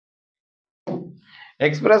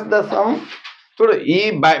Express the sum. చూడు, ఈ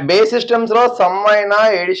base systems లో సమ్ అయినా,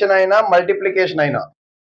 ఎడిషన్ అయినా, మల్టిప్లికేషన్ అయినా,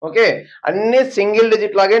 ఓకే, అన్ని సింగిల్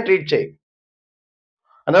డిజిట్ లాగే ట్రీట్ చేయి.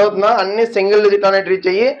 అర్థమవుతుందా? అన్ని సింగిల్ డిజిట్ లానే ట్రీట్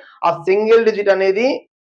చెయ్యి. ఆ సింగిల్ డిజిట్ అనేది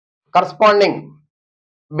కరస్పాండింగ్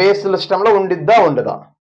బేస్ సిస్టమ్ లో ఉండిద్దా ఉండదా?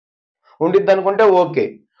 ఉండిద్ది అనుకుంటే ఓకే,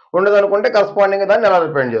 ఉండదు అనుకుంటే కరస్పాండింగ్ దాన్ని ఎలా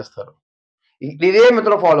రిప్రజెంట్ చేస్తారు. ఇదే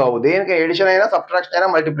మెథడ్ ఫాలో అవ్వు. దేనికి ఎడిషన్ అయినా, సబ్ట్రాక్షన్ అయినా,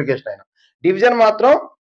 మల్టిప్లికేషన్ అయినా. డివిజన్ మాత్రం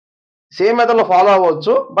సేమ్ మెథడ్ లో ఫాలో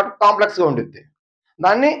అవ్వచ్చు, బట్ కాంప్లెక్స్ గా ఉంటుంది.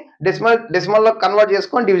 దాన్ని డెసిమల్ లో కన్వర్ట్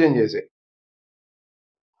చేసుకొని డివిజన్ చేసే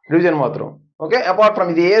డివిజన్ మాత్రం. ఓకే, అపార్ట్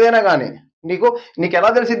ఫ్రమ్ ఇది ఏదైనా కానీ నీకు ఎలా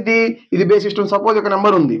తెలిసిద్ది ఇది బేస్ సిస్టమ్? సపోజ్ ఒక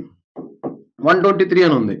నెంబర్ ఉంది 123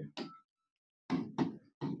 అని ఉంది.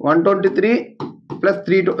 123 plus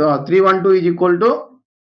 312 is equal to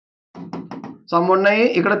some ఉన్నాయి,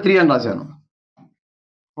 ఇక్కడ 3 అని రాశాను.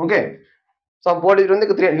 ఓకే, సమ్ 4 ఉంది,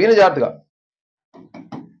 ఇక్కడ 3 విను జాగ్రత్తగా.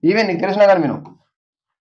 ఈవెన్ నీకు తెలిసినా కానీ విను.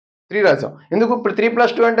 3 రాసాం ఎందుకు? ఇప్పుడు 3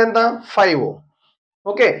 + 2 అంటే ఎంత? 5.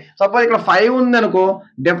 ఓకే, సపోజ్ ఇక్కడ 5 ఉంది అనుకో,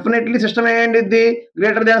 డెఫినెట్లీ సిస్టమ్ ఏంటిది?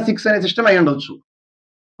 గ్రేటర్ దాన్ 6 అనే సిస్టమ్ అయి ఉండొచ్చు.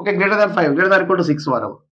 Okay, greater than 5, greater than equal to 6 వారు.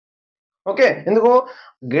 ఓకే, ఎందుకు?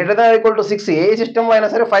 Greater than equal to 6 A system అయినా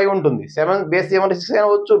సరే 5 ఉంటుంది. 7 బేస్ 6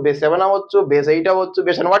 అవ్వచ్చు, బేస్ 7 అవ్వచ్చు, బేస్ 8 అవ్వచ్చు,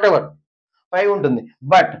 బేస్ వాట్ ఎవర్ 5 ఉంటుంది.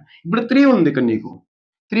 బట్ ఇప్పుడు 3 ఉంది. ఇక్కడ నీకు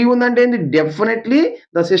 3 ఉందంటే ఏంటి? Definitely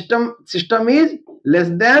the system is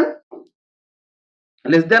less than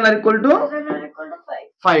or equal to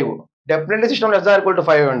 5. Definitely system less than or equal to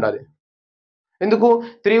 5 ఉండాలి. ఎందుకు?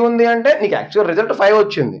 3 ఉంది అంటే నీకు యాక్చువల్ రిజల్ట్ 5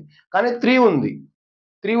 వచ్చింది, కానీ 3 ఉంది.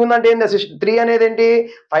 3 ఉందంటే ఏంటి? 3 అనేది ఏంటి?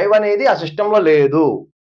 5 అనేది ఆ సిస్టంలో లేదు.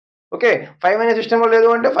 ఓకే, 5 అనే సిస్టంలో లేదు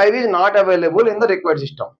అంటే 5 is not available in the required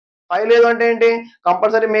system. 5 లేదు అంటే ఏంటి?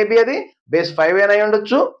 కంపల్సరీ మేబీ అది బేస్ 5 అయినా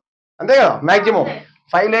ఉండొచ్చు, అంతే కదా? మాక్సిమం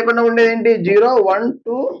 5 లేకుండా ఉండేది ఏంటి? 0 1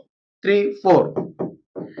 2 3 4.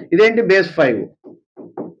 ఇదేంటి? బేస్ 5.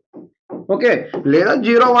 ఓకే, లేదా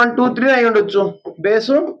 0 1 2 3 అయి ఉండొచ్చు,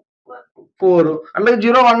 బేస్ 4. అంటే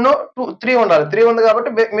 0 1 2 3 ఉండాలి. 3 ఉంది కాబట్టి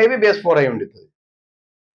మేబీ బేస్ 4 అయి ఉంటుంది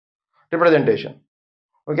రిప్రజెంటేషన్.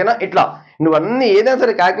 ఓకేనా? ఇట్లా నువ్వన్నీ ఏదైనా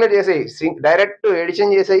సరే క్యాల్కులేట్ చేసేయి. డైరెక్ట్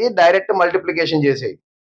ఎడిషన్ చేసేయి, డైరెక్ట్ మల్టిప్లికేషన్ చేసేయి,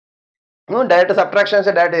 డైరెక్ట్ సబ్ట్రాక్షన్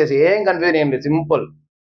డైరెక్ట్ చేసి, ఏం కన్ఫ్యూజన్ ఏం లేదు, సింపుల్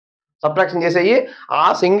సబ్ట్రాక్షన్ చేసేయి. ఆ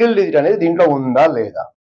సింగిల్ డిజిట్ అనేది దీంట్లో ఉందా లేదా?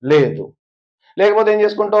 లేదు. లేకపోతే ఏం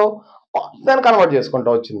చేసుకుంటావు? దాన్ని కన్వర్ట్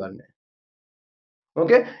చేసుకుంటావు వచ్చిందాన్ని.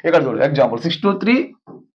 ఓకే, ఇక్కడ చూడు ఎగ్జాంపుల్ 623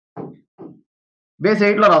 బేస్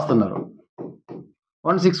 8 లో రాస్తున్నారు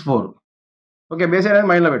 164. ఓకే, బేస్ అనేది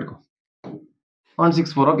మైండ్ లో పెట్టుకో.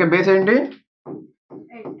 164. ఓకే, బేస్ ఏంటి?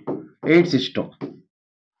 8 సిస్టమ్.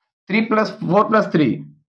 3 + 4 + 3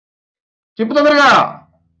 చెప్పు తొందరగా.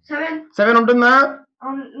 7 ఉంటుందా?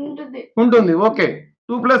 ఉంటుంది. ఓకే,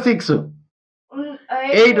 2 + 6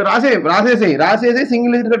 8. రాసేసి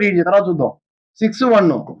సింగిల్ డిజిట్ గా ట్రీట్ చేయి, తర్వాత చూద్దాం. 6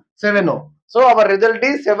 1 7. So our result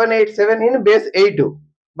is 787 in base 8.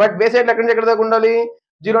 But base 8 ఎక్కడి నుంచి ఎక్కడ దాకా ఉండాలి?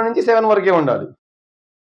 0 నుంచి 7 వరకే ఉండాలి.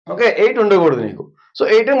 ఓకే, 8 ఉండకూడదు నీకు. సో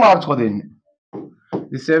 8 మార్చుకో దీన్ని.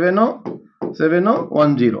 7 7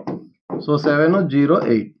 1 0. సో 7 0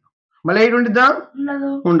 8. మళ్ళీ 8 ఉంటుందా?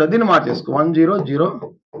 ఉండదు. దీన్ని మార్చేసుకో 1 0 0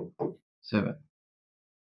 7.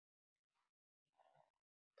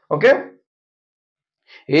 ఓకే,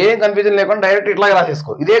 ఏం కన్ఫ్యూజన్ లేకుండా డైరెక్ట్ ఇట్లాగే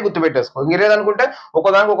రాసేసుకో. ఇదే గుర్తు పెట్టేసుకో. ఇంకేదనుకుంటే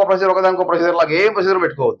ఒకదానికి ఒక ప్రొసీజర్ లాగా ఏ ప్రొసీజర్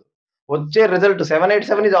పెట్టుకోవద్దు. వచ్చే result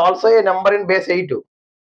 787 is also a number in base 8.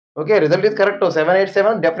 Okay, result is correct.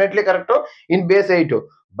 787 definitely correct in base 8,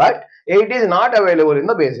 but 8 is not available in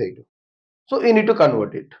the base 8. So you need to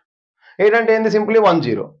convert it. 8 అంటే ఏంది? సింప్లీ 1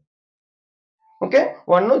 0. ఓకే,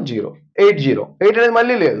 1 0 8 0. 8 అనేది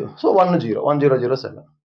మళ్ళీ లేదు. So 1 0 1 0 0 7.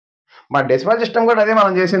 మా decimal system కూడా అదే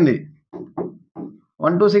మనం చేసింది.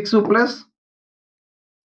 126 ప్లస్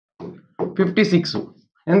 56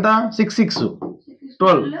 ఎంత? 66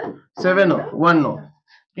 12 7 1.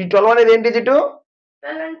 ఈ 12 అనేది ఏంటి డిజిట్?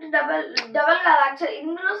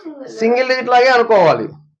 సింగిల్ డిజిట్ లాగే అనుకోవాలి.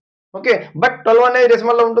 ఓకే, బట్ 12 అనేది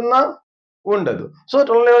డెసిమల్ లో ఉంటుందా? ఉండదు. సో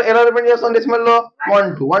 12 ఎలా రిప్రజెంట్ చేస్తాం డెసిమల్ లో? 1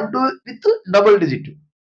 2 with double digit.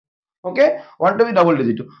 Okay, 1 2 with double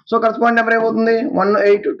digit. So corresponding number ఏమవుతుంది?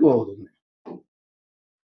 182 అవుతుంది.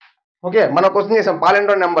 ఓకే, మన క్వశ్చన్ చేసాం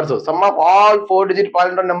palindrome numbers, some of all 4 digit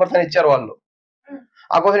palindrome numbers అని ఇచ్చారు వాళ్ళు.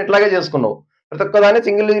 ఆ క్వశ్చన్ ఇట్లాగే చేసుకున్నావు. ప్రతి ఒక్కదాన్ని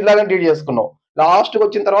సింగిల్ డిజిట్ లాగా ట్రీట్ చేసుకున్నావు. లాస్ట్ కి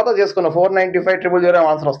వచ్చిన తర్వాత చేసుకున్నావు 495 000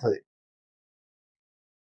 ఆన్సర్ వస్తుంది.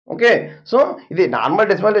 ఓకే, సో ఇది నార్మల్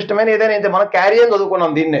డెసిమల్ సిస్టమ్ అయినా ఏదైనా అయితే మనం క్యారీ అని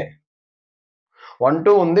చదువుకున్నాం దీన్నే. 1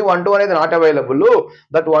 2 ఉంది, 1 2 అనేది not available.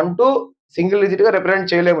 That 1 2 single digit గా రిప్రజెంట్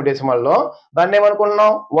చేయలేము డెసిమల్ లో. దాన్ని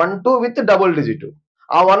ఏమనుకున్నాం? 1 2 విత్ డబుల్ డిజిట్.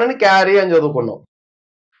 ఆ 1 ని క్యారీ అని చదువుకున్నాం.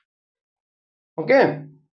 Okay,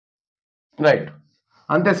 right.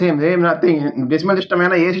 అంతే సేమ్ ఏం నథింగ్. డెసిమల్ సిస్టమ్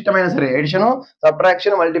అయినా ఏ సిస్టమ్ అయినా సరే ఎడిషన్,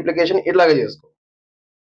 సబ్ట్రాక్షన్, మల్టిప్లికేషన్ ఇట్లాగే చేసుకో.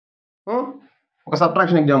 ఒక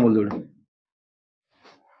సబ్ట్రాక్షన్ ఎగ్జాంపుల్ చూడు.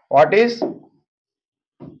 What is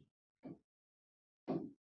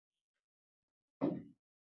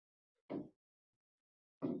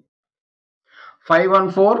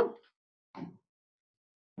 514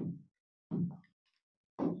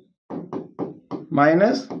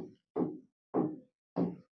 minus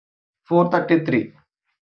 433.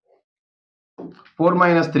 4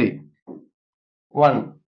 minus 3 1.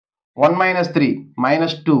 1 minus 3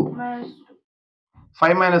 minus 2.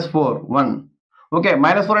 5 minus 4 1. Okay,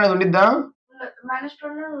 minus 4 అనేది ఉండిద్దా?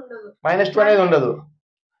 మైనస్ 2 అనేది ఉండదు.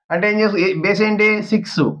 అంటే ఏం చేసు బేస్ ఏంటి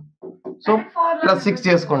 6. సో ప్లస్ 6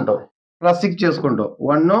 చేసుకుంటావు, ప్లస్ 6 చేసుకుంటావు.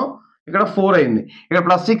 1 ఇక్కడ 4 అయింది. ఇక్కడ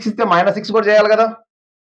ప్లస్ 6 ఇస్తే మైనస్ 6 కూడా చేయాలి కదా.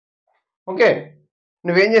 ఓకే,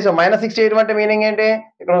 నువ్వేం చేసావు? మైనస్ 6 చేయడం అంటే మీనింగ్ ఏంటి?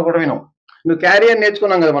 ఇక్కడ కూడా విను. నువ్వు క్యారీ అని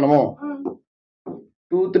నేర్చుకున్నాం కదా మనము.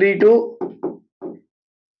 2 3 2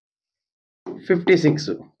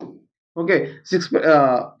 56. ఓకే, 6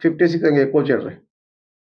 56 ఎక్కువ చేయరు.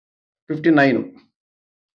 59.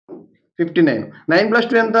 9 ప్లస్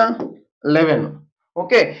 2 ఎంత? 11.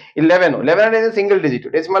 ఓకే, 11 అనేది సింగిల్ డిజిట్,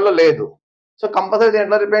 డెసిమల్లో లేదు. సో కంపల్సరీ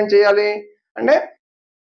ఎట్లా రిప్రజెంట్ చేయాలి అంటే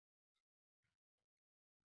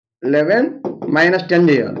 11 minus 10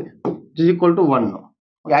 చేయాలి, it is equal to 1.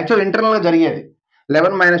 Actual ఇంటర్నల్గా జరిగేది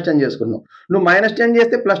 11 minus 10 చేసుకున్నావు. నువ్వు మైనస్ 10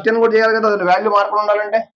 చేస్తే ప్లస్ 10 కూడా చేయాలి కదా, వాల్యూ మార్పులు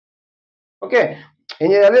ఉండాలంటే. ఓకే, ఏం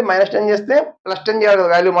చేయాలి? మైనస్ 10 చేస్తే ప్లస్ 10 చేయాలి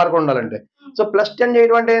కదా, వాల్యూ మార్పులు ఉండాలంటే. సో ప్లస్ 10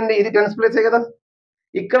 చేయడం అంటే ఏంటి? ఇది 10th ప్లేసే కదా,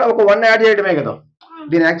 ఇక్కడ ఒక 1 యాడ్ చేయడమే కదా.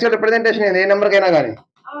 దీని యాక్చువల్ రిప్రజెంటేషన్ ఏంది? ఏ నెంబర్కైనా కానీ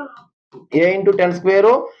a into 10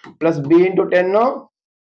 square plus b into 10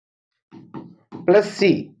 plus c.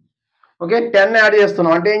 Okay, 10 add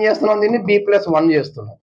చేస్తున్నాం అంటే ఏం చేస్తున్నాం? దీన్ని b ప్లస్ 1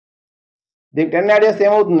 చేస్తున్నాం. దీనికి 10 యాడ్ చేస్తే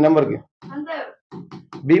ఏమవుతుంది నెంబర్కి?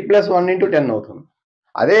 b ప్లస్ 1 ఇంటూ 10 అవుతుంది.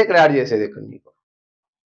 అదే ఇక్కడ యాడ్ చేసేది ఇక్కడ నీకు.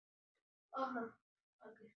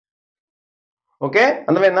 ఓకే,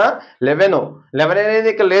 అందువల్ల 11 అనేది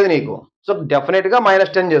ఇక్కడ లేదు నీకు. సో డెఫినెట్ గా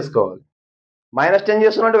మైనస్ 10 చేసుకోవాలి. మైనస్ 10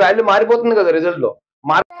 చేస్తున్నట్టు వాల్యూ మారిపోతుంది కదా రిజల్ట్ లో.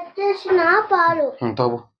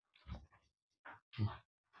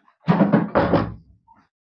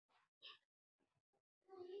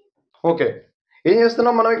 ఓకే, ఏం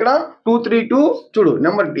చేస్తున్నాం మనం ఇక్కడ? 2 3 2 చూడు,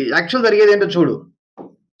 నెంబర్ యాక్చువల్ జరిగేది ఏంటో చూడు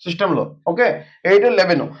సిస్టమ్ లో. ఓకే, 8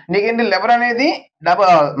 11. నీకేంటి 11 అనేది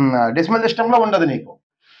డెసిమల్ సిస్టమ్ లో ఉండదు నీకు.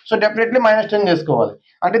 సో డెఫినెట్లీ మైనస్ 10 చేసుకోవాలి.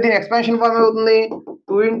 అంటే దీని ఎక్స్పాన్షన్ ఫార్మ్ అవుతుంది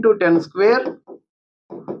 2 into 10 square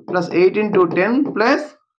plus 8 into 10 plus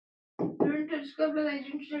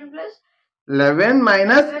 11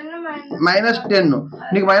 minus 10.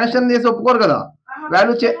 నీకు మైనస్ 10 చేసి ఒప్పుకోరు కదా,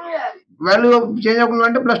 వాల్యూ చేంజ్ అవ్వకుండా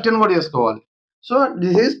అంటే ప్లస్ 10 కూడా చేసుకోవాలి. So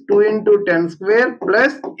this is 2 into 10 square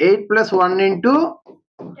plus 8 plus 1 into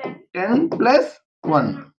 10 plus 1.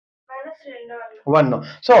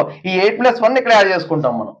 So ఈ 8 ప్లస్ 1 ఇక్కడ యాడ్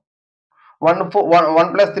చేసుకుంటాం మనం. 1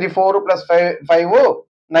 ప్లస్ 3 4 ప్లస్ 5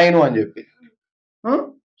 9 అని చెప్పి.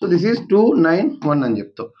 సో దిస్ ఈస్ 2 9 1 అని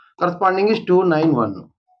చెప్తావు. Corresponding is 2 9 1.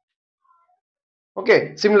 Okay,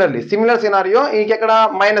 similar scenario ఇంకెక్కడ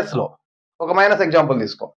మైనస్ లో ఒక మైనస్ ఎగ్జాంపుల్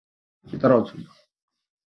తీసుకో. తర్వాత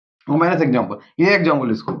ఒక మైనస్ ఎగ్జాంపుల్, ఇదే ఎగ్జాంపుల్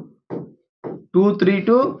తీసుకో. 2 3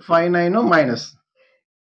 2 5 9 minus.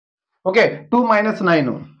 Okay, 2 minus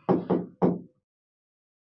 9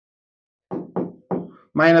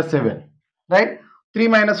 minus 7, right. 3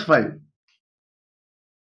 minus 5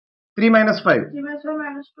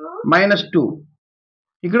 minus 2.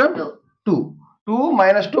 ఇక్కడ 2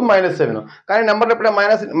 మైనస్ 2 మైనస్ 7. కానీ నెంబర్లు ఎప్పుడైనా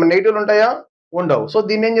మైనస్ నెగిటివ్లు ఉంటాయా? ఉండవు. సో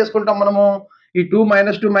దీన్ని ఏం చేసుకుంటాం మనము? ఈ 2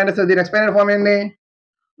 మైనస్ 2 మైనస్, దీని ఎక్స్పాండెడ్ ఫామ్ ఏంటి?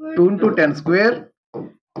 2 into 10 square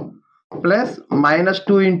plus minus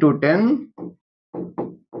 2 into 10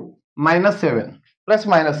 minus 7 plus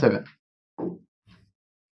minus 7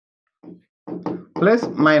 plus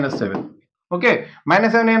minus 7. Okay,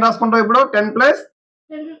 minus 7 ఏం రాసుకుంటావు ఇప్పుడు? 10 ప్లస్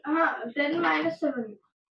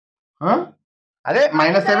అదే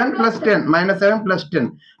మైనస్ 7 ప్లస్ 10 మైనస్ 7 ప్లస్ 10.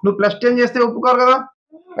 నువ్వు ప్లస్ 10 చేస్తే ఒప్పుకోరు కదా,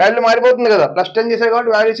 వాల్యూ మారిపోతుంది కదా. ప్లస్ 10 చేసే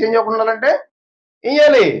కాబట్టి వాల్యూ చేంజ్ అవ్వకుండా ఉండాలంటే ఏం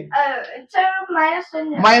చేయాలి?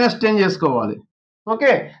 మైనస్ 10 చేసుకోవాలి.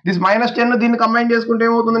 ఓకే, దిస్ మైనస్ 10 దీన్ని కంబైన్ చేసుకుంటే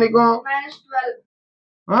ఏమవుతుంది నీకు?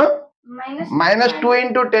 మైనస్ 2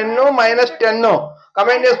 ఇంటూ 10 మైనస్ 10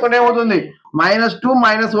 కంబైన్ చేసుకుంటే ఏమవుతుంది? Minus 2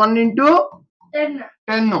 minus 1 into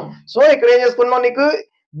 10. సో ఇక్కడ ఏం చేసుకున్నావు? నీకు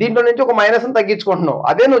దీంట్లో నుంచి ఒక మైనస్ తగ్గించుకుంటున్నావు.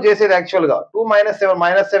 అదే నువ్వు చేసేది యాక్చువల్ గా. 2 మైనస్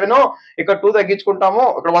 7 ఇక్కడ 2 తగ్గించుకుంటాము,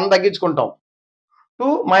 ఇక్కడ 1 తగ్గించుకుంటాం.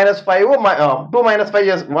 2 మైనస్ 5 2 మైనస్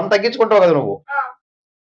 5 1 తగ్గించుకుంటావు కదా నువ్వు.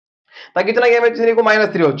 తగ్గించినాక ఏమొచ్చింది నీకు?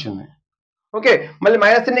 మైనస్ 3 వచ్చింది. ఓకే, మళ్ళీ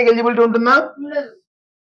మైనస్ 3 నీకు ఎలిజిబిలిటీ ఉంటుందా?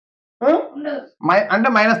 అంటే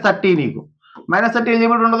 -30 నీకు -30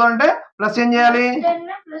 ఎలిజిబిలిటీ ఉండదు అంటే ప్లస్ ఏం చేయాలి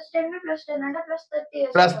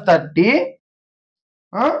 +30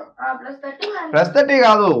 +30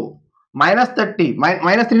 కాదు -30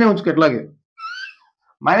 -3 ఉంచుకో ఎట్లాగే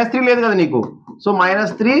 -3 లేదు కదా నీకు సో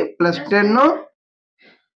 -3 +10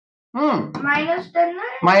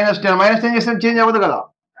 -10 చేస్తే చేంజ్ అవ్వదు కదా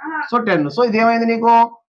సో 10 సో ఇది ఏమైంది నీకు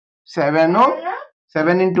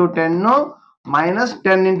 7 into 10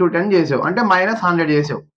 -10 into 10 చేసావు అంటే -100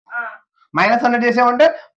 చేసావు -100 చేసావు అంటే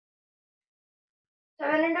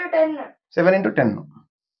 7 into 10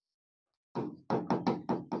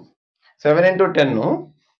 7 into 10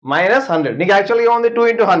 -100 నీకు యాక్చువల్గా ఏముంది 2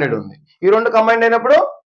 into 100 ఉంది ఈ రెండు కంబైండ్ అయినప్పుడు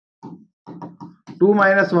 2 -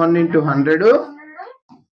 1 into 100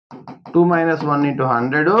 2 - 1 into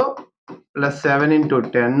 100 plus 7 into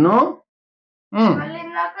 10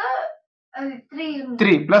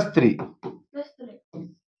 3 plus 3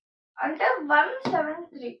 అంటే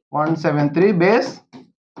 173 బేస్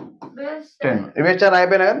 10 రివేషన్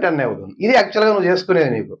అయిపోయినా కానీ 10 అవుతుంది ఇది యాక్చువల్గా నువ్వు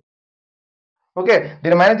చేసుకునేది నీకు ఓకే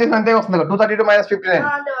దీని మైనస్ చేసిన అంతే వస్తుంది 232 - 59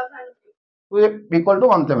 ఈక్వల్ టు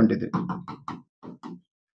 173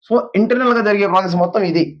 సో ఇంటర్నల్ గా జరిగే ప్రాసెస్ మొత్తం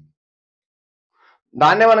ఇది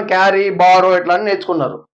దాన్నే మనం క్యారీ బారో ఇట్లా అని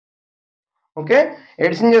నేర్చుకున్నారు ఓకే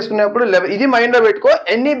ఎడిషన్ చేసుకునేప్పుడు ఇది మైండ్ లో పెట్టుకో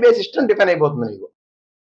ఎనీ బేస్ సిస్టమ్ డిఫైన్ అయిపోతుంది నీకు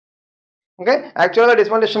ఓకే యాక్చువల్గా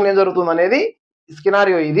డెసిమల్ సిస్టమ్ ఏం జరుగుతుంది అనేది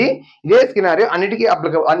స్కినారియో ఇదే స్కినారియో అన్నిటికీ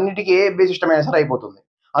ఏ బేస్ సిస్టమ్ అయినా సరే అయిపోతుంది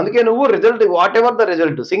అందుకే నువ్వు result what ever the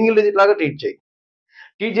result single digit లాగా ట్రీట్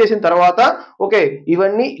చేసిన తర్వాత ఓకే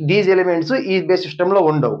ఇవన్నీ దీస్ ఎలిమెంట్స్ ఈ బేస్ సిస్టమ్ లో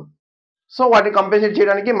ఉండవు సో వాటిని కంపెన్సేట్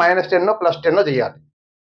చేయడానికి -10 +10 చేయాలి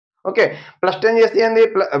ఓకే +10 చేస్తే ఏంది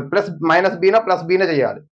ప్లస్ -b +b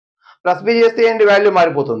చేయాలి +b చేస్తే ఏంటి వాల్యూ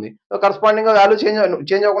మారిపోతుంది సో కరస్పాండింగ్ గా వాల్యూ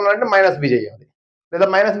చేంజ్ అవ్వకుండా అంటే -b చేయాలి లేదా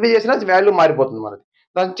 -b చేసినా వాల్యూ మారిపోతుంది మనది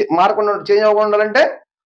దాన్ని మారకుండా చేంజ్ అవ్వకుండా ఉండాలంటే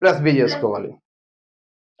 +b చేసుకోవాలి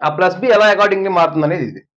ఆ +b ఎలా అకార్డింగ్లీ మారుతుంది అనేది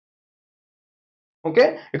ఇది ఓకే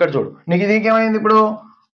ఇక్కడ చూడు నీకు ఇది ఏమైంది ఇప్పుడు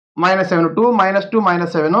 -7 2 -2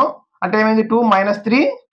 -7 అంటే ఏమైంది 2 - 3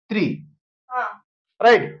 3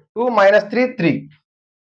 రైట్ 2 - 3 3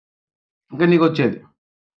 ఇంకా నీకు వచ్చేది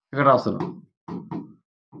ఇక్కడ రాస్తాను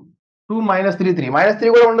 2 - 3 3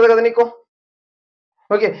 -3 కూడా ఉండదు కదా నీకు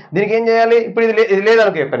ఓకే దీనికి ఏం చేయాలి ఇప్పుడు ఇది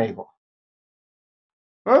లేదనుకో చెప్పాను నీకు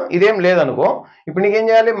ఇదేం లేదనుకో ఇప్పుడు నీకేం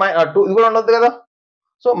చేయాలి 2 ఇది కూడా ఉండదు కదా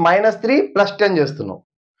సో -3 +10 చేస్తున్నావు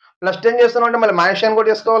 +10 చేస్తున్నావు అంటే మళ్ళీ -10 కూడా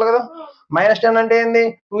చేసుకోవాలి కదా -10 అంటే ఏంది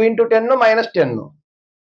 2 into 10 -10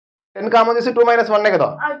 10 కామన్ చేసి 2 - 1 కదా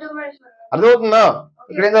అర్థమవుతుందా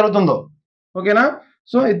ఇక్కడ ఏం జరుగుతుందో ఓకేనా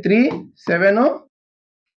సో ఈ 3 7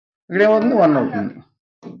 ఇక్కడ ఏమవుతుంది 1 అవుతుంది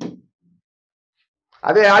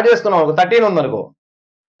అదే యాడ్ చేసుకున్నావు 13 ఉంది అనుకో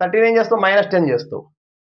 13 ఏం చేస్తావు -10 చేస్తావు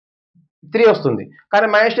 3 వస్తుంది కానీ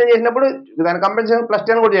 -10 చేసినప్పుడు దాని కంపెన్సేషన్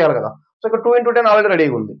 +10 కూడా చేయాలి కదా సో ఇక్కడ 2 into 10 ఆల్రెడీ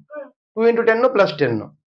రెడీగా ఉంది 2 into 10 +10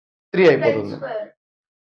 3 అయిపోతుంది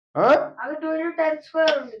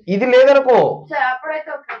ఇది లేదనుకో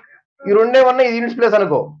ఈ రెండే ఉన్నాయి ఇది యూనిట్స్ ప్లేస్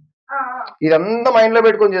అనుకో ఇదంతా మైండ్ లో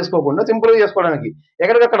పెట్టుకొని చేసుకోకుండా సింపుల్ గా చేసుకోవడానికి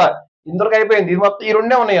ఎక్కడికక్కడ ఇంతవరకు అయిపోయింది ఇది మొత్తం ఈ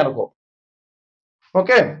రెండే ఉన్నాయి అనుకో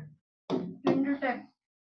ఓకే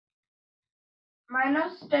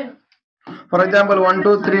ఫర్ ఎగ్జాంపుల్ 1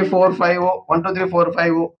 2 3 4 5 1 2 3 4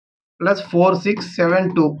 5 ప్లస్ 4 6 7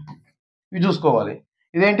 2 ఇవి చూసుకోవాలి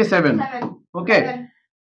ఇదేంటి 7 ఓకే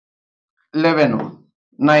 11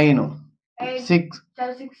 9 6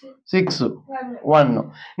 1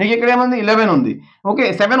 నీకు ఇక్కడ ఏముంది 11 ఉంది okay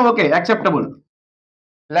 7 okay acceptable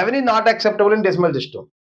 11 is not acceptable in decimal system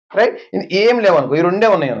right ఏం లేవు అనుకో ఈ రెండే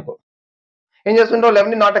ఉన్నాయి అనుకో ఏం చేస్తుంటావు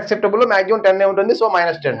 11 is నాట్ యాక్సెప్టబుల్ మాక్సిమం 10 ఉంటుంది సో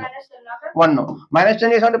 -10 1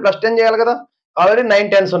 -10 చేసామంటే +10 చేయాలి కదా ఆల్రెడీ 9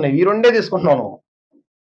 10s ఉన్నాయి ఈ రెండే తీసుకుంటున్నావు నువ్వు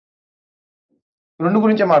రెండు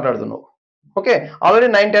గురించే మాట్లాడుతున్నావు ఓకే ఆల్రెడీ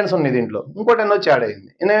 9 10s ఉన్నాయి దీంట్లో ఇంకో 10 వచ్చి యాడ్ అయింది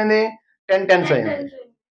ఏమైంది 10 10s అయింది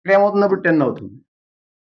ఇక్కడ ఏమవుతుంది అప్పుడు 10 అవుతుంది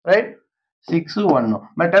రైట్ 6 1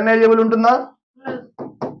 మరి 10 ఎలిజిబుల్ ఉంటుందా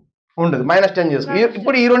ఉండదు -10 చేసుకో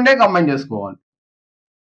ఇప్పుడు ఈ రెండే కంబైన్ చేసుకోవాలి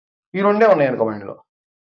ఈ రెండే ఉన్నాయి కంబైన్ లో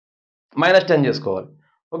 -10 చేసుకోవాలి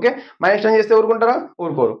ఓకే -10 చేస్తే ఊరుకుంటారా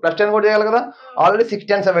ఊరుకోరు +10 కూడా చేయాలి కదా ఆల్రెడీ 6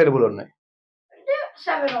 10s అవైలబుల్ ఉన్నాయి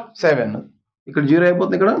 7 ఇక్కడ 0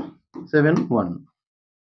 అయిపోతుంది ఇక్కడ 7 1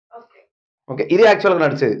 ఓకే ఇది యాక్చువల్గా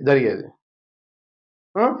నడిచేది జరిగేది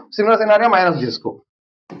సిమిలర్ సినారియో మైనస్ చేసుకో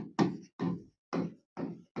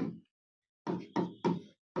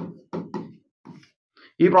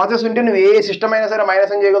ఈ ప్రాసెస్ ఉంటే నువ్వు ఏ సిస్టమ్ అయినా సరే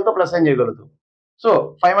 -n చేయగలుగుతావు +n చేయగలుగుతావు so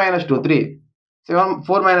 5 - 2 3 7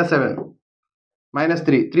 4 - 7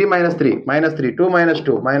 -3 3 -3 -3 2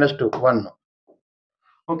 -2 -2 1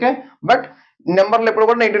 okay but నెంబర్లు ఎప్పుడు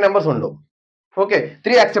కూడా నెగిటివ్ నెంబర్స్ ఉండవు ఓకే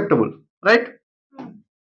 3 యాక్సెప్టబుల్ రైట్.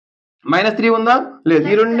 -3 ఉందా లేదు,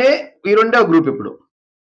 ఈ రెండే గ్రూప్. ఇప్పుడు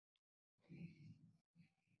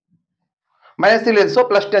 -3 లేదు, సో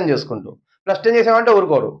 +10 చేసుకుంటూ +10 చేసామంటే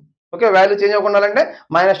ఊరుకోరు. ఓకే వాల్యూ చేంజ్ అవ్వకుండా అంటే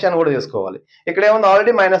 -10 కూడా చేసుకోవాలి. ఇక్కడ ఏముంది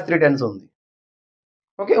ఆల్రెడీ -3 టెన్స్ ఉంది.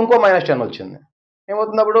 ఓకే ఇంకో -10 వచ్చింది,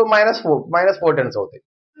 ఏమవుతుంది అప్పుడు -4 టెన్స్ అవుతాయి.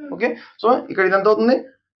 ఓకే సో ఇక్కడ ఇదంతా అవుతుంది,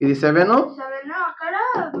 ఇది 7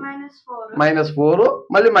 -4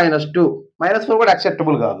 మళ్ళీ -2 -4 కూడా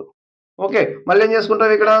యాక్సెప్టబుల్ కాదు. ఓకే మళ్ళీ ఏం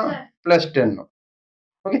చేసుకుంటాం ఇక్కడ +10.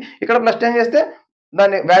 ఓకే ఇక్కడ +10 చేస్తే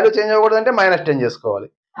దాన్ని వాల్యూ చేంజ్ అవ్వకూడదు అంటే -10 చేసుకోవాలి.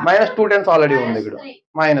 -2 టెన్స్ ఆల్రెడీ ఉంది ఇక్కడ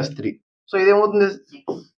 -3. సో ఇదేమవుతుంది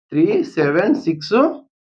 3 7 6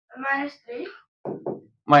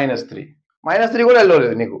 -3 కూడా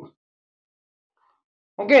వెళ్ళలేదు నీకు.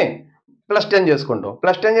 ఓకే +10 చేసుకుంటాం,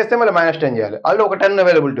 +10 చేస్తే మళ్ళీ -10 చేయాలి. అందులో ఒక 10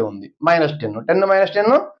 అవైలబిలిటీ ఉంది, -10 10 -10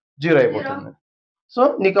 0 అయిపోతుంది. సో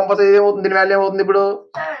నీ కంపల్సరీ ఏమవుతుంది, దీని వాల్యూ ఏమవుతుంది ఇప్పుడు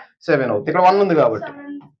 7 అవుతుంది. ఇక్కడ 1 ఉంది కాబట్టి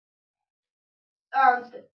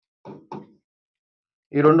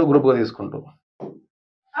ఈ రెండు గ్రూప్ గా తీసుకుంటావు.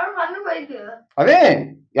 అదే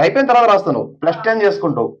అయిపోయిన తర్వాత రాస్తాను, +10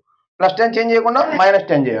 చేసుకుంటావు, +10 చేంజ్ చేయకుండా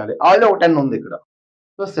 -10 చేయాలి. ఆల్రెడీ ఒక 10 ఉంది ఇక్కడ,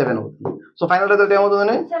 సో 7 అవుతుంది. సో ఫైనల్ రిజల్ట్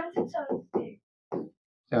ఏమవుతుందని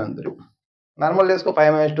 7 నార్మల్ చేసుకో.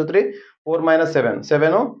 5 - 2 3 4 - 7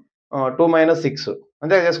 7 2 - 6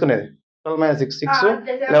 అంతే చేసుకునేది. 12 - 6 6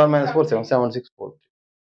 11 - 4 7 7 6 4.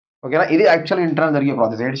 ఓకేనా, ఇది యాక్చువల్ ఇంటర్నల్ జరిగే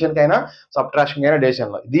ప్రాసెస్, ఎడిషన్ కైనా సబ్ట్రాక్షన్ కైనా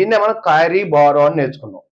డెసిషన్ లో. దీన్నే మనం క్యారీ బారో అని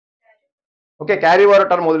నేర్చుకున్నాం. ఓకే క్యారీ బారో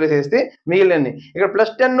టర్మ్ వదిలేసేస్తే మిగిలినన్ని ఇక్కడ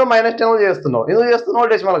 +10 -10 చేస్తున్నావు. ఎందుకు చేస్తున్నావు,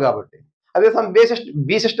 డెసిమల్ కాబట్టి. అదే సమ్ బేస్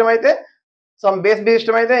బి సిస్టమ్ అయితే, సమ్ బేస్ బి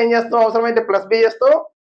సిస్టమ్ అయితే ఏం చేస్తావు, అవసరమైతే +b చేస్తావు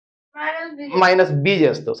 -b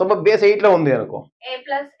చేస్తావు. సపోజ్ బేస్ 8 లో ఉంది అనుకో,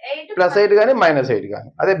 +8 కానీ -8 కానీ.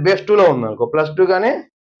 అదే బేస్ 2 లో ఉంది అనుకో, +2 కానీ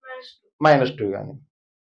 -2 కానీ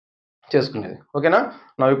చేసుకునేది. ఓకేనా,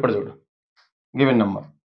 నా ఇప్పుడు చూడు గివెన్ నెంబర్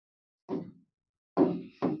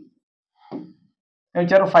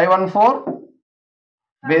ఇచ్చారు 514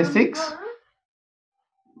 బేస్ 6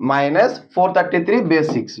 -433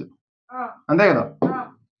 బేస్ 6 అంతే కదా.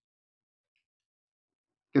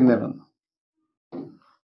 కింద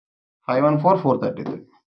 514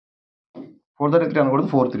 433 అనకూడదు,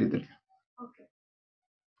 433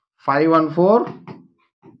 514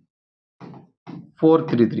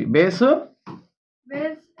 433 బేస్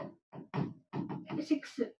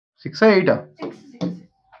 6 8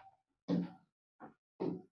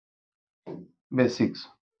 బేస్ 6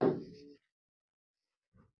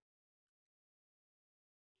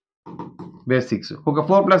 బేస్ 6 ఒక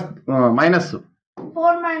 4 plus minus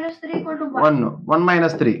 4 minus 3 equal to 1. 1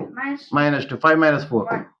 minus 3 minus 2 5 minus 4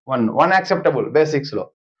 1 acceptable base 6 లో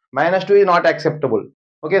 -2 is not acceptable.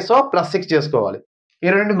 Okay so +6 చేసుకోవాలి. ఈ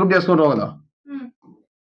రెండు గ్రూప్ చేసుకుంటావు కదా,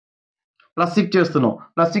 +6 చేస్తున్నావు,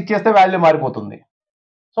 +6 చేస్తే వాల్యూ మారిపోతుంది.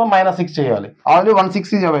 సో -6 చేయాలి. Already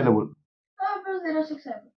 16 is available.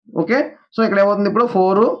 Okay so ఇక్కడ ఏమవుతుంది ఇప్పుడు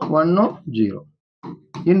 4 1 0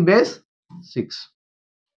 ఇన్ బేస్ 6.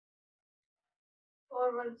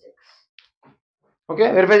 ఓకే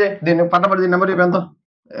వెరిఫై చేయి దీన్ని, పట్టబడి దీని నెంబర్ చెప్పి ఎంత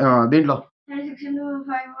దీంట్లో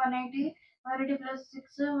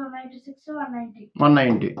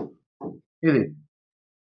 190 ఇది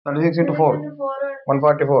 36 into 4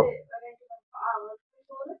 144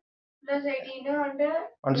 plus 18 అంటే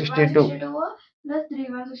 162 plus 3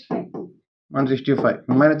 165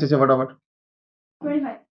 మైనస్ చేసే ఫటాఫట్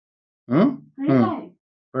 25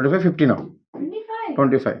 25 15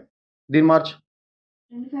 25 దీని మార్చ్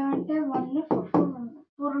 25 అంటే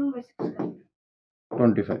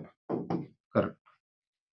 25 కరెక్ట్.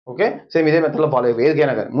 ఓకే సేమ్ ఇదే మెథడ్లో ఫాలో అయిపోయి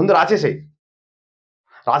ఏదికైనా కానీ ముందు రాసేసేయి,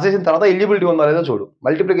 రాసేసిన తర్వాత ఎలిజిబిలిటీ ఉందా లేదో చూడు.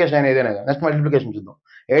 మల్టిప్లికేషన్ అయినా ఏదైనా కానీ, నెక్స్ట్ మల్టిప్లికేషన్ చూద్దాం.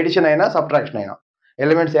 ఎడిషన్ అయినా సబ్ట్రాక్షన్ అయినా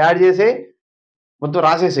ఎలిమెంట్స్ యాడ్ చేసి మొత్తం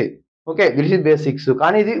రాసేసేయి. ఓకే దిస్ ఇస్ బేస్ 6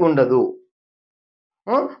 కానీ ఇది ఉండదు,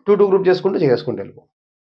 2 గ్రూప్ చేసుకుంటూ వెళ్ళిపో.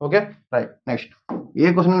 ఓకే రైట్ నెక్స్ట్ ఏ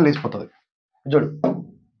క్వశ్చన్ లేచిపోతుంది చూడు,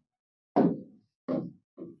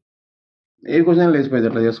 ఏ క్వశ్చన్ లేచిపోయింది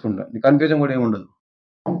అట్లా చేసుకుంటా, కన్ఫ్యూజన్ కూడా ఏమి ఉండదు.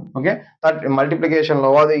 ఓకే మల్టిప్లికేషన్లో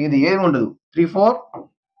అది ఇది ఏమి ఉండదు. 3 4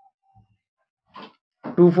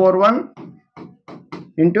 2 4 1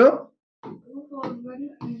 ఇంటూ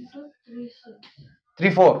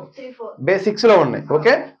 3 4 బేస్ 6 లో ఉన్నాయి.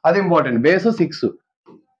 ఓకే అది important, base 6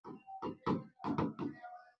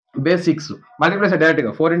 base 6 multiplication direct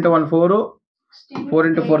గా 4 into 1 4 4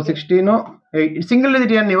 into 4 16 8 సింగిల్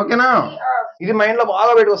డిజిట్ అన్ని. ఓకేనా ఇది మైండ్ లో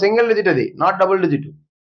బాగా పెట్టుకో, సింగిల్ డిజిట్ అది not double digit.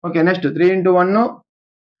 Okay next 3 into 1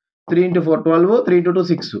 3 into 4 12 3 into 2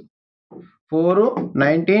 6 4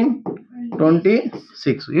 19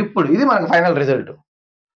 26. ఇప్పుడు ఇది మనకు ఫైనల్ రిజల్ట్.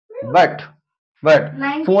 బట్ బట్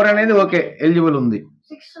 4 అనేది ఓకే ఎలిజిబుల్ ఉంది,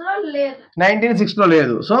 19 6 లో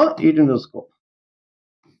లేదు. సో వీటిని చూసుకో.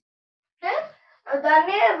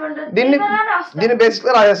 దీన్ని బేసిక్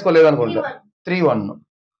గా రాసేసుకోలేదు అనుకుంటా. 3 1.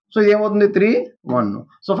 సో ఇది ఏమవుతుంది 3 1.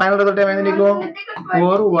 సో ఫైనల్ రిజల్ట్ ఏమైంది నీకు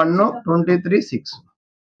 4 1 23 6.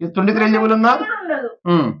 23 ఎలిజిబుల్ ఉందా?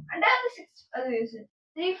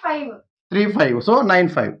 3 5. సో 9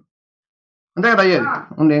 5 అంతే కదా అయ్యేది.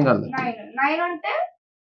 ఉండి ఏం కాదు.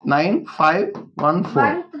 9 5 1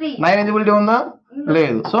 4. 9 ఎలిజిబిలిటీ ఉందా?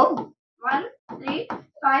 లేదు. So 1 3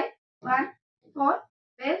 5 1 4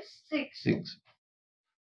 base 6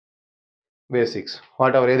 basics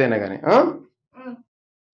what ever ఏదైనా కానీ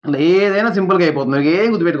అట్లా ఏదైనా సింపుల్ గా అయిపోతుంది. మీకు ఏం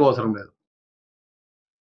గుర్తుపెట్టుకో అవసరం లేదు.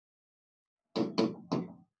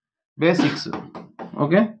 Basics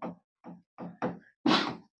okay.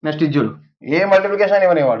 నెక్స్ట్ ఇది చూడు, ఏ మల్టిప్లికేషన్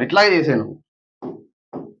ఇవ్వనివాడు ఇట్లాగే చేసాను.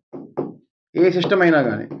 ఏ సిస్టమ్ అయినా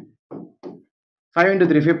కానీ 5 into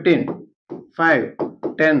 3 15 5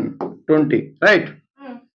 10 20 రైట్.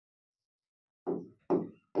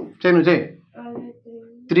 నువ్వు చేయి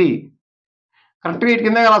 3 కరెక్ట్గా ఇటు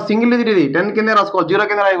కింద సింగిల్ డిజిట్, ఇది 10 కింద రాసుకోవాలి, 0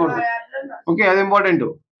 కింద రాయకూడదు. ఓకే అది ఇంపార్టెంట్.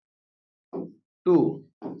 2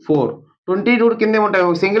 4 22 కింద ఉంటాయి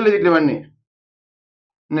సింగిల్ డిజిట్లు ఇవన్నీ.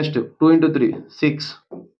 Next 2 into 3 6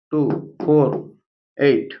 2 4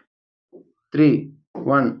 8 3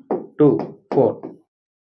 1 2 4.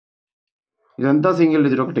 ఇదంతా సింగిల్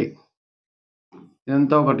డిజిట్ ఒకటి,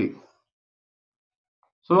 ఇదంతా ఒకటి.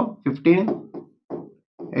 సో 15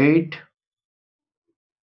 8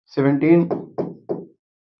 17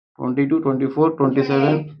 22 24 27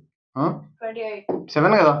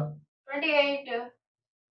 7 కదా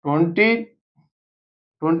 20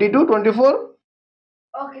 22 24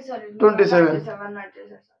 27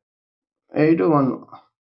 8 1.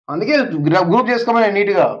 అందుకే గ్రూప్ చేసుకోమని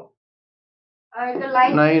నీట్గా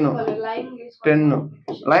 9 10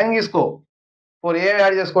 లైన్ తీసుకో. 4 ఏ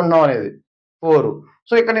యాడ్ చేసుకుంటున్నావు అనేది 4.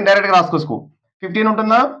 సో ఇక్కడ నేను డైరెక్ట్గా రాసుకో. 15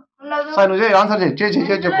 ఉంటుందా? సార్ నువ్వు ఆన్సర్ చేయి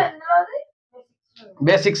చెప్పు.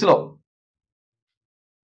 బేసిక్స్ లో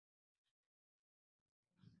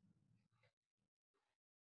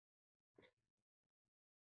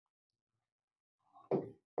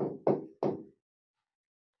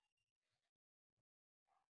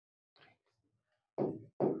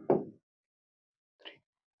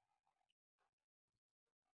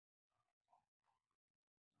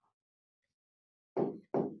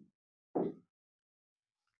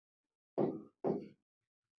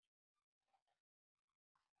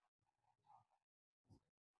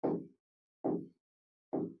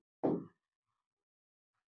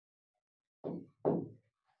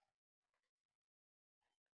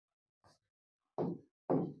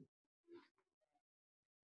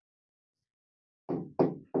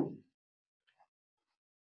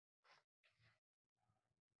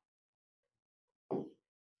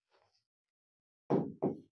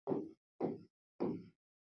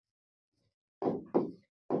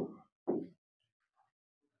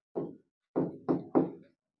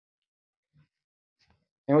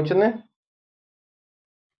ఏమొచ్చింది?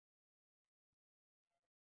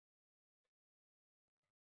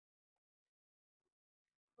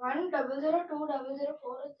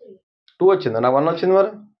 2 వచ్చిందా? నాకు 1 వచ్చింది. మరి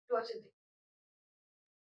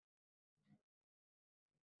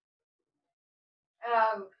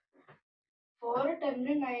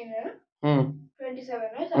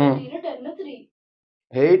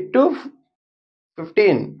 8 to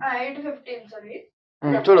 15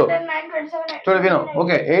 చూడు విను.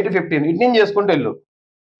 ఓకే 8 to 15 ఇటు నుంచి చేసుకుంటూ వెళ్ళు.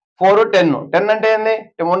 4 10 10 అంటే ఏంది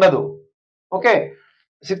ఉండదు. ఓకే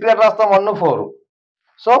 6 లెటర్ రాస్తాం 1 4.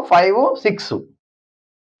 So 5 6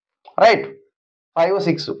 right 5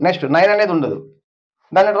 6. నెక్స్ట్ 9 అనేది ఉండదు.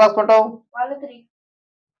 దాన్ని ఎట్లా రాసుకుంటావు?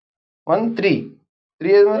 1 3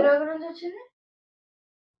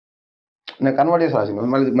 నేను కన్వర్ట్ చేసి రాసింది.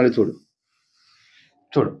 మళ్ళీ చూడు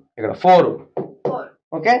ఇక్కడ 4.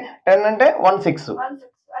 ఓకే 10 అంటే 1 6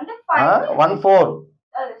 1 4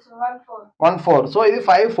 1 4. సో ఇది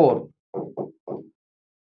 5 4.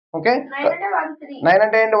 ఓకే 9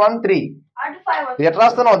 అంటే ఏంటి 1 3. ఎట్లా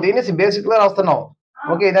రాస్తున్నావు? దీన్ని బేసిక్ గా రాస్తున్నావు.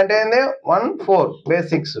 ఓకే ఇదంటే ఏంది 1 4 బేస్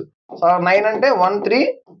 6. సో 9 అంటే 1 3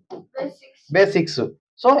 బేస్ 6.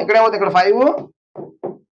 సో ఇక్కడ ఏమవుతుంది? ఇక్కడ 5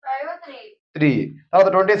 3 తర్వాత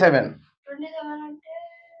 27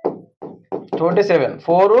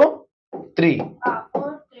 4 3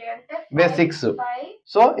 బేస్ 6.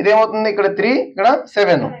 సో ఇదేమవుతుంది? ఇక్కడ 3 ఇక్కడ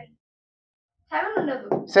 7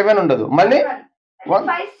 ఉండదు. మళ్ళీ 1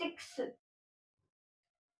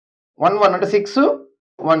 1 అంటే 6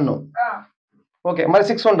 1. ఓకే మరి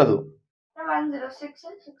 6 ఉండదు.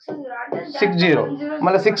 60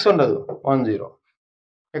 మళ్ళీ 6 ఉండదు 10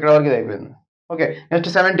 ఇక్కడ వరకు ఇది అయిపోయింది. ఓకే నెక్స్ట్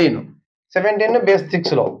 17 బేస్ 6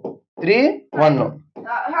 లో 3 1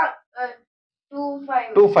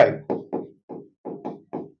 2 5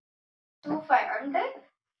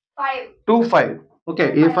 2 5 ఓకే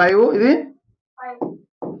ఇది 5 ఇది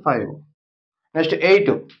 5 నెక్స్ట్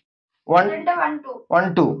 8 1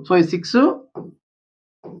 2 సో ఇది 6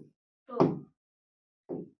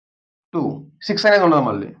 2 6 అనేది ఉండదు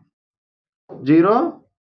మళ్ళీ 0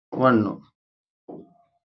 1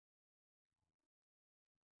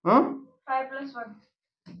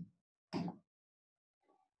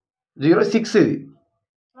 0 6 ఇది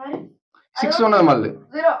 6 ఉన్నది మళ్ళీ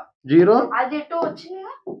 0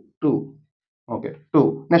 2 ఓకే 2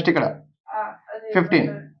 నెక్స్ట్ ఇక్కడ 15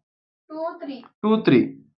 2 3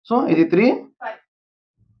 సో ఇది 3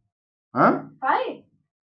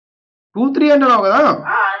 2 3 అంటున్నావు కదా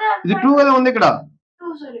ఇది 2 కదా ఉంది ఇక్కడ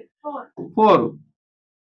 4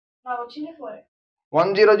 1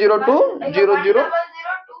 0 0 2 0 0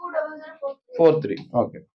 4 3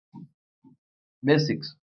 ఓకే బేస్ 6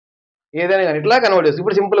 ఏదైనా కానీ ఇట్లా కన్వర్ట్ చేసుకో.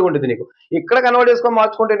 ఇప్పుడు సింపుల్గా ఉంటుంది నీకు. ఇక్కడ కన్వర్ట్ చేసుకొని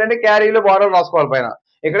మార్చుకుంటే ఏంటంటే క్యారీలో బార్డర్ రాసుకోవాలి పైన.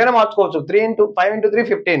 ఎక్కడైనా మార్చుకోవచ్చు. 3 × 5 × 3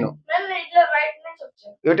 15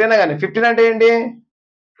 ఎటైనా కానీ 15 అంటే ఏంటి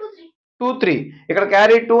 2 3 ఇక్కడ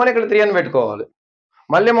క్యారీ 2 అని ఇక్కడ 3 అని పెట్టుకోవాలి.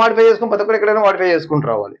 మళ్ళీ మాడిఫై చేసుకుని ప్రతి ఒక్కరు ఎక్కడైనా మాడిఫై చేసుకుంటూ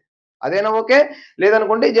రావాలి. అదేనా ఓకే.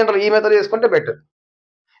 లేదనుకుంటే జనరల్ ఈ మెథడ్ చేసుకుంటే బెటర్.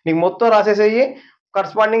 నీకు మొత్తం రాసేసేయి.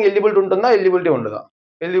 కరస్పాండింగ్ ఎలిజిబిలిటీ ఉంటుందా ఎలిజిబిలిటీ ఉండదా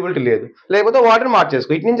ఎలిజిబిలిటీ లేదు లేకపోతే వాటిని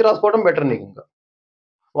మార్చేసుకో. ఇటు నుంచి రాసుకోవడం బెటర్ నీకు. ఇంకా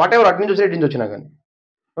వాట్ ఎవర్ అటు నుంచి వచ్చి ఇటు నుంచి వచ్చినా కానీ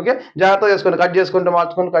ఓకే జాగ్రత్తగా చేసుకొని కట్ చేసుకుంటూ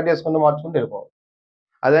మార్చుకుంటూ వెళ్ళిపోవాలి.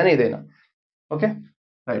 అదైనా ఇదైనా ఓకే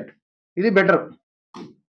రైట్ ఇది better.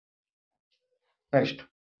 Next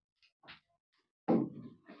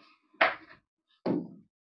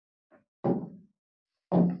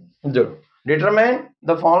determine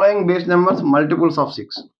the following base numbers multiples of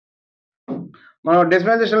 6. మనం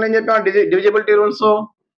డెసిమలైజేషన్ ఏం చెప్పాం డివిజిబిలిటీ రూల్స్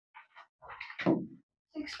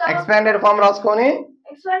ఎక్స్పాండెడ్ ఫామ్ రాసుకొని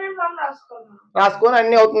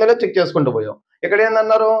అన్ని అవుతుందో చెక్ చేసుకుంటూ పోయాం. ఇక్కడ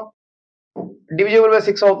ఏందన్నారు డివిజిబుల్ బై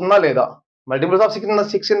 6 అవుతుందా లేదా. Multiples of 6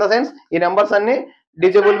 in the sense ఈ నెంబర్స్ అన్ని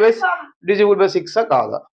డివిజిబుల్ బై 6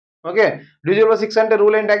 కాదా. ఓకే డివిజిబుల్ బై 6 అంటే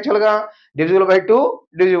రూల్ ఏంటి యాక్చువల్గా డివిజిబుల్ బై 2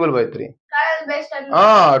 డివిజిబుల్ బై 3.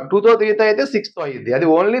 2తో 3తో అయితే 6తో అయ్యింది. అది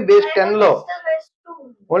ఓన్లీ బేస్ 10లో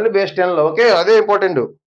ఓకే అదే ఇంపార్టెంట్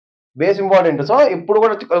బేస్ ఇంపార్టెంట్. సో ఇప్పుడు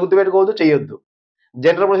కూడా గుర్తు పెట్టుకోవద్దు చెయ్యొద్దు.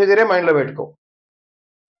 జనరల్ ప్రొసీజరే మైండ్లో పెట్టుకో.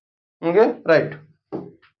 ఓకే రైట్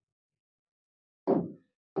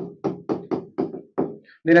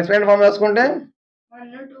దీని ఎక్స్పాండ్ ఫామ్ రాసుకుంటే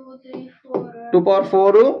 2 power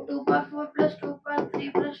 4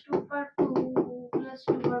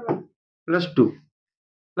 ప్లస్ 2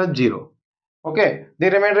 ప్లస్ 0 ఓకే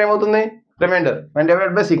దీని రిమైండర్ ఏమవుతుంది reminder when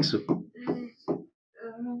divided by 6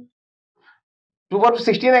 2 power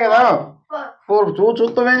 16 కదా 4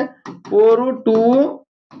 చూస్తామే 4 2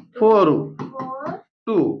 4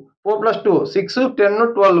 2 4 plus 2 6 10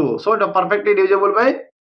 12 so perfectly divisible by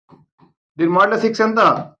దీని మోడల్ 6 ఎంత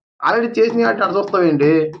ఆల్రెడీ చేసిన అటు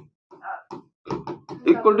చూస్తావేంటి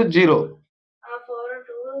equal to 0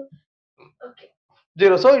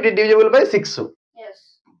 so it is divisible by 6.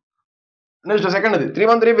 Next second అది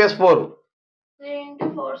 313 base 4 3 into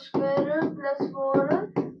 4 square plus 4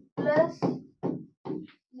 plus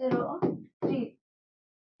 0 3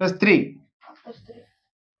 plus 3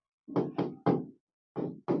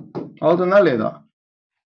 అవుతుందా లేదా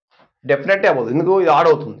డెఫినెట్లీ అవ్వదు. ఎందుకు ఇది ఆడ్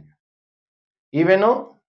అవుతుంది ఈవెన్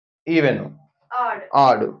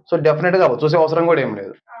ఆడ్ సో డెఫినెట్గా అవ్వదు. చూసే అవసరం కూడా ఏం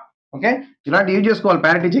లేదు. ఓకే ఇలాంటి యూజ్ చేసుకోవాలి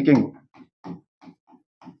ప్యారిటీ చెకింగ్.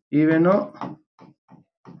 ఈవెన్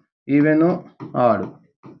ఆడ్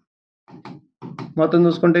మొత్తం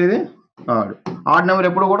చూసుకుంటే ఇది ఆడ్ నెంబర్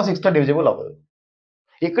ఎప్పుడు కూడా 6తో డివిజిబుల్ అవ్వదు.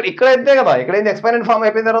 ఇక్కడైతే కదా ఇక్కడైతే ఎక్స్పాండెడ్ ఫామ్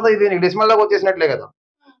అయిపోయిన తర్వాత ఇది నీకు డెసిమల్లోకి వచ్చేసినట్లే కదా.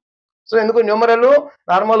 సో ఎందుకు న్యూమరల్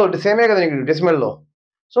నార్మల్ సేమే కదా నీకు డెసిమల్లో.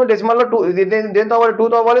 సో డెసిమల్లో 2 దేంతో అవ్వాలి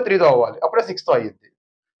 2తో అవ్వాలి 3తో అవ్వాలి అప్పుడే 6తో అయ్యింది.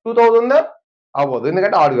 2తో అవుతుందా అవ్వదు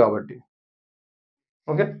ఎందుకంటే ఆడ్ కాబట్టి.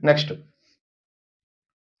 Okay next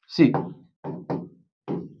C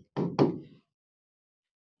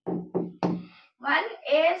 1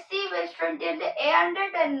 AC base 20 అంటే A అంటే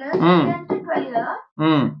 10 C అంటే 12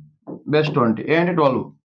 బేస్ 20 A అంటే 12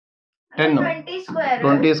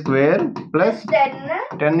 20 square plus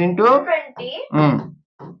 10 into 20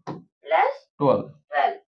 plus 12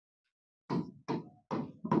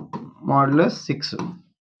 modulus 6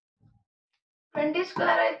 20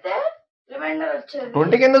 square అయితే రిమైండర్ వచ్చేది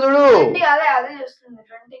 20 కింద చూడు 20 అదే చూస్తుంది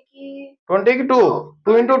 20 కి 2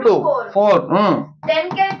 2 into 2 4 10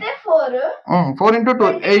 కి అయితే 4 4. 4 into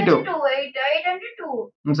 2 8. 8 అంటే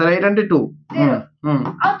 2. సరే 8 అంటే 2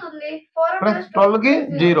 అవుతుంది. 4 ప్లస్ 12 కి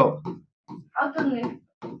 0 అవుతుంది.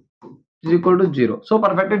 is equal to 0. So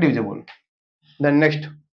perfect divisible. Then next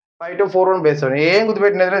 5 to 4 1 base 7. ఏం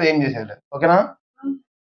గుర్తుపెట్టినది లేదు, ఏం చేసేది ఓకేనా.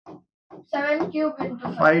 7 cube into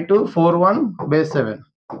 5 to 4 1 base 7.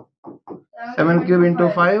 7 cube into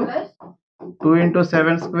 5 2 into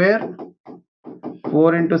 7 square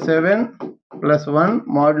 4 into 7 plus 1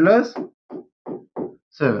 modulus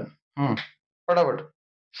 7. ఫటాఫట్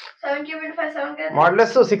 7 cube into 5 7 కదా.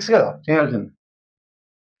 modulus 6 కదా చేయాల్సింది.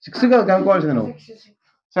 6 కదా కనుక్కోవాల్సింది నువ్వు.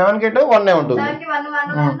 7 కి 1 ఉంటుంది. 7 కి 1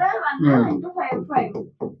 into 5 5.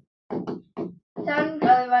 7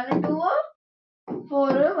 1 2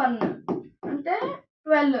 4 1 అంటే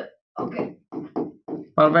 12. Okay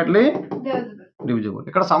perfectly divisible.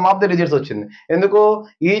 ఇక్కడ సమ్ ఆఫ్ ది డిజిట్స్ వచ్చింది. ఎందుకు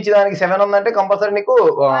ఈచ్ దానికి 7 ఉందంటే కంపల్సరీ నీకు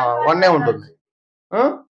 1 ఉంటుంది.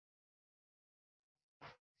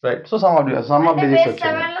 Right. So some of digits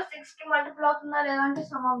వచ్చింది. 7 లో 6 కి మల్టిప్లై అవుతుందా లేదా అంటే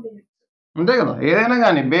సమ్ ఆఫ్ డిజిట్స్ అంతే కదా. ఏదైనా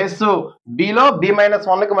కానీ బేస్ బి లో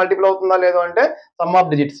b-1 కి మల్టిపుల్ అవుతుందా లేదో అంటే సమ్ ఆఫ్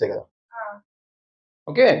డిజిట్సే కదా.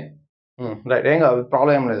 Okay right. ఏం కాదు,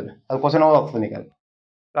 ప్రాబ్లం ఏం లేదు. అది క్వశ్చన్ వస్తుంది నీకు, అది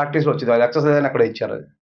ప్రాక్టీస్లో వచ్చింది, అది ఎక్సర్సైజ్ అని అక్కడ ఇచ్చారు అది.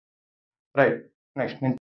 రైట్. నెక్స్ట్